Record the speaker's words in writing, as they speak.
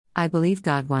I believe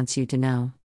God wants you to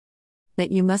know that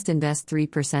you must invest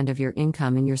 3% of your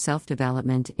income in your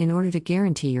self-development in order to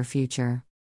guarantee your future.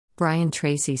 Brian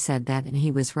Tracy said that, and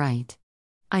he was right.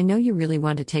 I know you really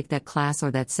want to take that class or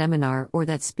that seminar or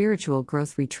that spiritual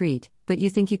growth retreat, but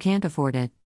you think you can't afford it.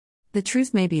 The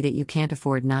truth may be that you can't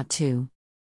afford not to.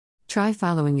 Try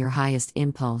following your highest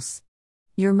impulse.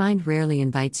 Your mind rarely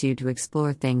invites you to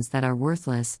explore things that are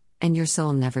worthless, and your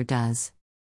soul never does.